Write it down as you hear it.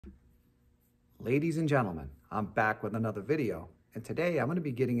Ladies and gentlemen, I'm back with another video, and today I'm going to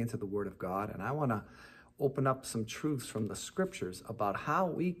be getting into the Word of God, and I want to open up some truths from the Scriptures about how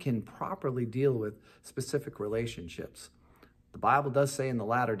we can properly deal with specific relationships. The Bible does say in the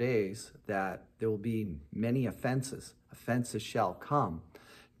latter days that there will be many offenses. Offenses shall come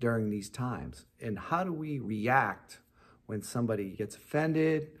during these times. And how do we react when somebody gets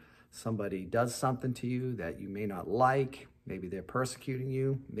offended, somebody does something to you that you may not like? Maybe they're persecuting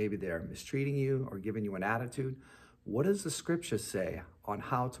you, maybe they're mistreating you or giving you an attitude. What does the Scripture say on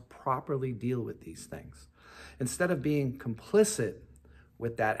how to properly deal with these things? Instead of being complicit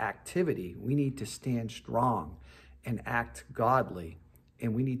with that activity, we need to stand strong and act godly,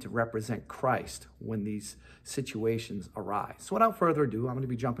 and we need to represent Christ when these situations arise. So without further ado, I'm going to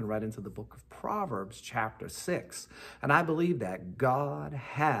be jumping right into the book of Proverbs, chapter 6. And I believe that God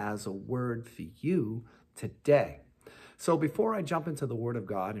has a word for you today. So before I jump into the Word of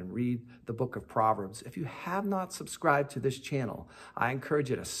God and read the book of Proverbs, if you have not subscribed to this channel, I encourage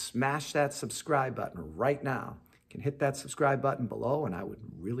you to smash that subscribe button right now. You can hit that subscribe button below, and I would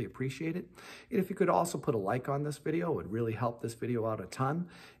really appreciate it. And if you could also put a like on this video, it would really help this video out a ton,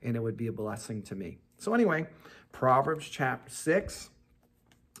 and it would be a blessing to me. So anyway, Proverbs chapter 6,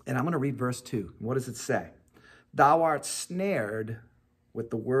 and I'm going to read verse 2. What does it say? Thou art snared with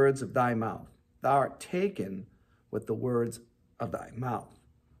the words of thy mouth. Thou art taken with the words of thy mouth.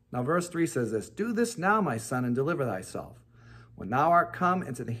 Now verse 3 says this, Do this now, my son, and deliver thyself. When thou art come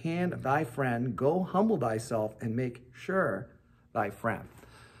into the hand of thy friend, go humble thyself and make sure thy friend.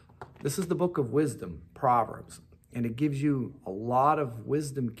 This is the book of wisdom, Proverbs, and it gives you a lot of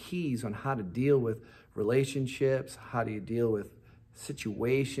wisdom keys on how to deal with relationships, how do you deal with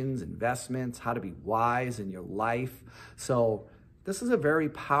situations, investments, how to be wise in your life. So this is a very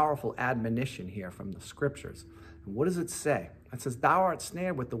powerful admonition here from the Scriptures. And what does it say? It says, Thou art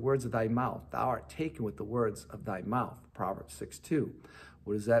snared with the words of thy mouth. Thou art taken with the words of thy mouth. Proverbs 6:2.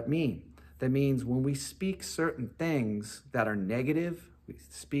 What does that mean? That means when we speak certain things that are negative, we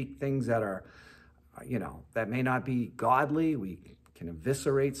speak things that are, that may not be godly. We can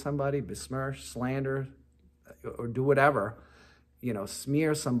eviscerate somebody, besmirch, slander, or do whatever,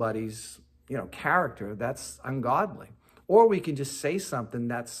 smear somebody's, character that's ungodly. Or we can just say something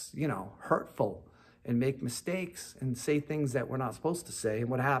that's, hurtful and make mistakes and say things that we're not supposed to say. And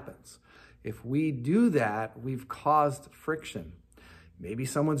what happens? If we do that, we've caused friction. Maybe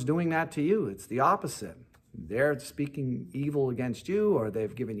someone's doing that to you. It's the opposite. They're speaking evil against you, or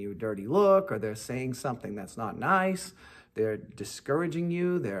they've given you a dirty look, or they're saying something that's not nice. They're discouraging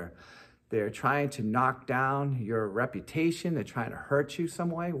you. They're trying to knock down your reputation. They're trying to hurt you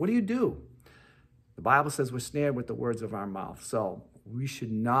some way. What do? The Bible says we're snared with the words of our mouth. So we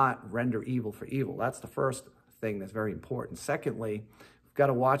should not render evil for evil. That's the first thing that's very important. Secondly, we've got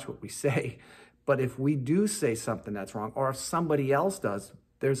to watch what we say. But if we do say something that's wrong, or if somebody else does,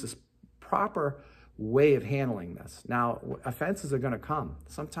 there's this proper way of handling this. Now, offenses are going to come.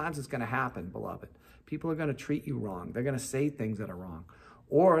 Sometimes it's going to happen, beloved. People are going to treat you wrong. They're going to say things that are wrong.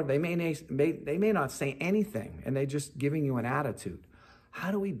 Or they may not say anything, and they're just giving you an attitude.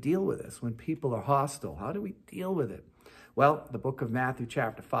 How do we deal with this when people are hostile? How do we deal with it? Well, the book of Matthew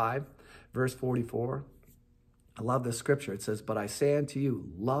chapter 5, verse 44, I love this scripture. It says, But I say unto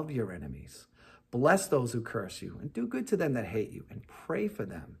you, love your enemies, bless those who curse you, and do good to them that hate you, and pray for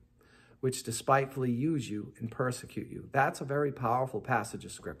them which despitefully use you and persecute you. That's a very powerful passage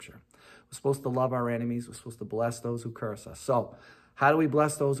of scripture. We're supposed to love our enemies. We're supposed to bless those who curse us. So how do we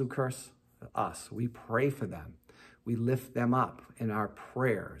bless those who curse us? We pray for them. We lift them up in our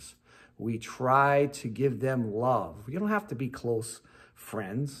prayers. We try to give them love. You don't have to be close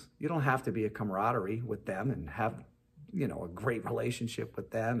friends. You don't have to be a camaraderie with them and have, a great relationship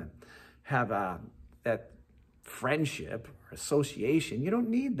with them and have that friendship or association. You don't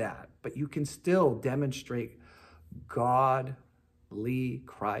need that, but you can still demonstrate godly,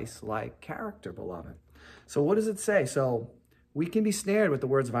 Christ-like character, beloved. So what does it say? So we can be snared with the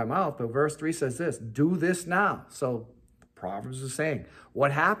words of our mouth, but verse 3 says this, do this now. So Proverbs is saying,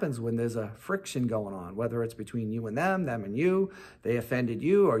 what happens when there's a friction going on, whether it's between you and them and you, they offended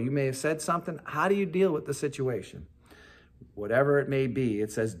you, or you may have said something. How do you deal with the situation? Whatever it may be,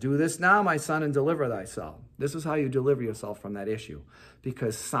 it says, do this now, my son, and deliver thyself. This is how you deliver yourself from that issue.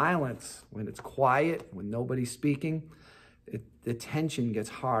 Because silence, when it's quiet, when nobody's speaking, the tension gets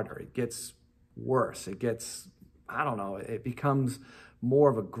harder. It gets worse. It gets, it becomes more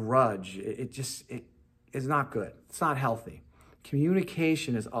of a grudge. It is not good. It's not healthy.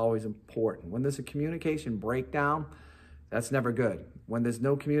 Communication is always important. When there's a communication breakdown, That's never good. When there's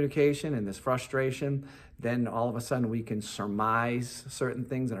no communication and there's frustration, then all of a sudden we can surmise certain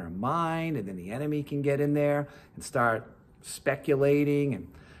things in our mind, and then the enemy can get in there and start speculating and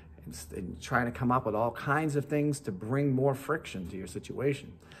trying to come up with all kinds of things to bring more friction to your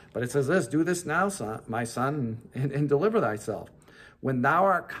situation. But it says this, do this now, son, my son, and deliver thyself. When thou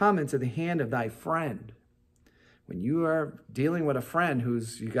art come into the hand of thy friend, when you are dealing with a friend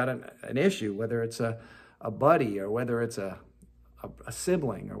you got an issue, whether it's a buddy or whether it's a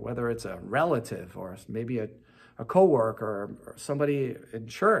sibling or whether it's a relative or maybe a coworker or somebody in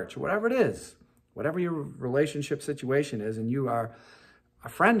church, whatever it is, whatever your relationship situation is, and you are a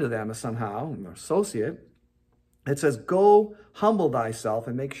friend of them somehow, an associate, it says, go humble thyself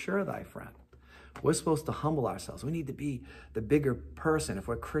and make sure thy friend. We're supposed to humble ourselves. We need to be the bigger person. If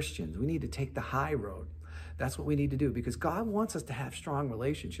we're Christians, we need to take the high road. That's what we need to do, because God wants us to have strong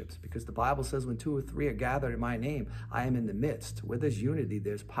relationships, because the Bible says when 2 or 3 are gathered in my name, I am in the midst. Where there's unity,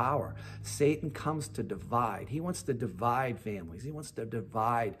 there's power. Satan comes to divide. He wants to divide families. He wants to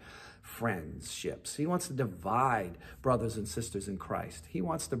divide friendships. He wants to divide brothers and sisters in Christ. He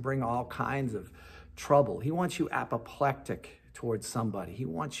wants to bring all kinds of trouble. He wants you apoplectic towards somebody. He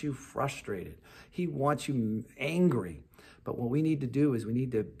wants you frustrated. He wants you angry. But what we need to do is we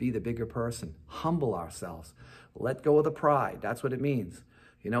need to be the bigger person, humble ourselves, let go of the pride. That's what it means.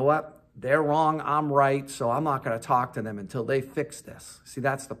 You know what? They're wrong, I'm right, so I'm not going to talk to them until they fix this. See,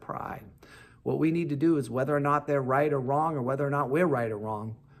 that's the pride. What we need to do is, whether or not they're right or wrong, or whether or not we're right or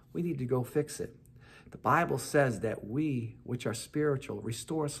wrong, we need to go fix it. The Bible says that we, which are spiritual,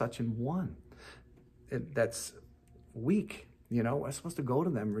 restore such an one that's weak. You know, we're supposed to go to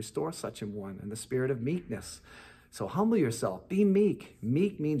them, restore such an one in the spirit of meekness. So humble yourself, be meek.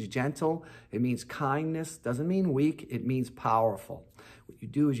 Meek means gentle, it means kindness, doesn't mean weak, it means powerful. What you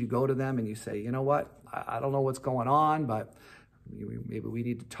do is you go to them and you say, you know what, I don't know what's going on, but maybe we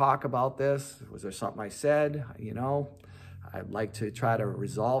need to talk about this. Was there something I said? You know, I'd like to try to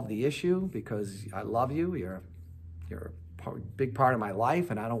resolve the issue because I love you, you're a big part of my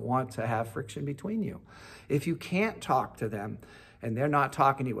life, and I don't want to have friction between you. If you can't talk to them, and they're not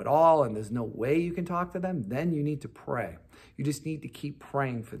talking to you at all, and there's no way you can talk to them, then you need to pray. You just need to keep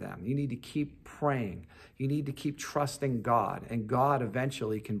praying for them. You need to keep praying. You need to keep trusting God, and God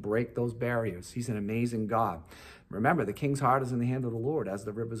eventually can break those barriers. He's an amazing God. Remember, the king's heart is in the hand of the Lord. As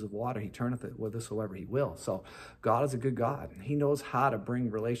the rivers of water, he turneth it whithersoever he will. So God is a good God. He knows how to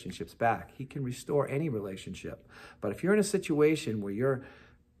bring relationships back. He can restore any relationship. But if you're in a situation where you're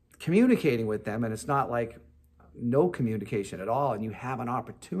communicating with them and it's not like no communication at all, and you have an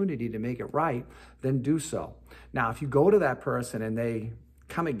opportunity to make it right, then do so. Now, if you go to that person and they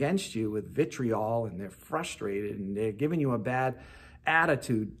come against you with vitriol and they're frustrated and they're giving you a bad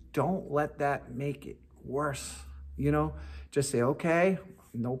attitude, don't let that make it worse. You know, just say, okay,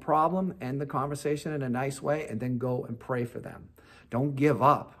 no problem, end the conversation in a nice way, and then go and pray for them. Don't give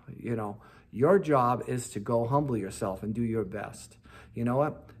up. You know, your job is to go humble yourself and do your best. You know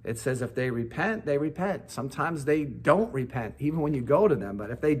what? It says if they repent, they repent. Sometimes they don't repent, even when you go to them.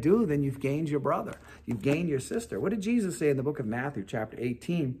 But if they do, then you've gained your brother. You've gained your sister. What did Jesus say in the book of Matthew, chapter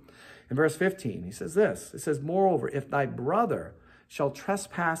 18, and verse 15? He says this. It says, moreover, if thy brother shall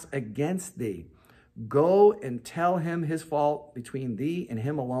trespass against thee, go and tell him his fault between thee and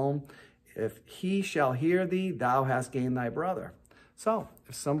him alone. If he shall hear thee, thou hast gained thy brother. So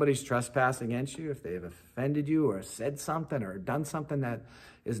if somebody's trespassing against you, if they've offended you or said something or done something that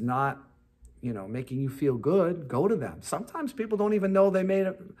is not, you know, making you feel good, go to them. Sometimes people don't even know they made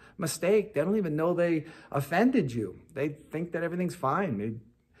a mistake. They don't even know they offended you. They think that everything's fine. They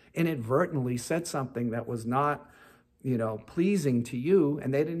inadvertently said something that was not, you know, pleasing to you,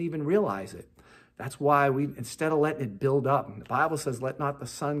 and they didn't even realize it. That's why we, instead of letting it build up, the Bible says, let not the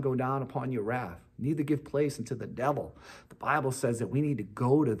sun go down upon your wrath, neither give place unto the devil. The Bible says that we need to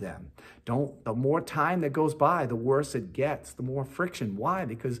go to them. The more time that goes by, the worse it gets, the more friction. Why?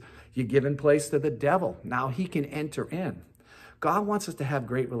 Because you're giving place to the devil. Now he can enter in. God wants us to have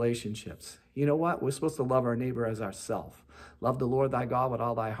great relationships. You know what? We're supposed to love our neighbor as ourselves. Love the Lord thy God with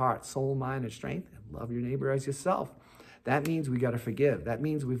all thy heart, soul, mind, and strength, and love your neighbor as yourself. That means we got to forgive. That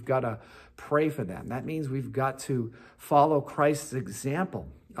means we've got to pray for them. That means we've got to follow Christ's example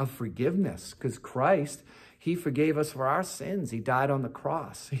of forgiveness, because Christ, he forgave us for our sins. He died on the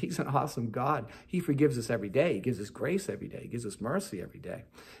cross. He's an awesome God. He forgives us every day. He gives us grace every day. He gives us mercy every day.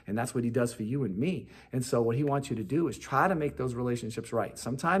 And that's what he does for you and me. And so what he wants you to do is try to make those relationships right.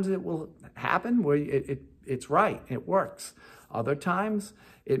 Sometimes it will happen where it's right. It works. Other times,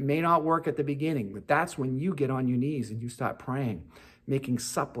 it may not work at the beginning, but that's when you get on your knees and you start praying. making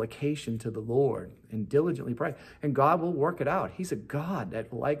supplication to the Lord and diligently pray. And God will work it out. He's a God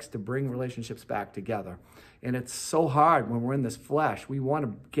that likes to bring relationships back together. And it's so hard when we're in this flesh. We want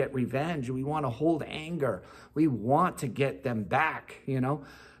to get revenge. We want to hold anger. We want to get them back,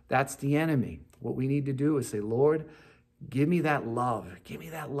 That's the enemy. What we need to do is say, Lord, give me that love. Give me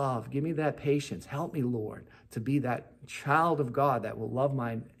that love. Give me that patience. Help me, Lord, to be that child of God that will love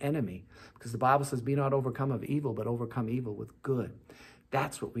my enemy. Because the Bible says, be not overcome of evil, but overcome evil with good.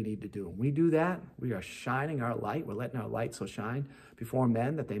 That's what we need to do. When we do that, we are shining our light. We're letting our light so shine before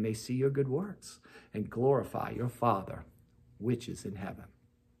men that they may see your good works and glorify your Father, which is in heaven.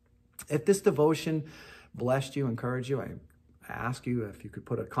 If this devotion blessed you, encouraged you, I ask you if you could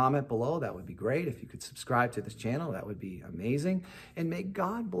put a comment below. That would be great. If you could subscribe to this channel, that would be amazing. And may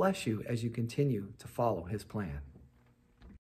God bless you as you continue to follow his plan.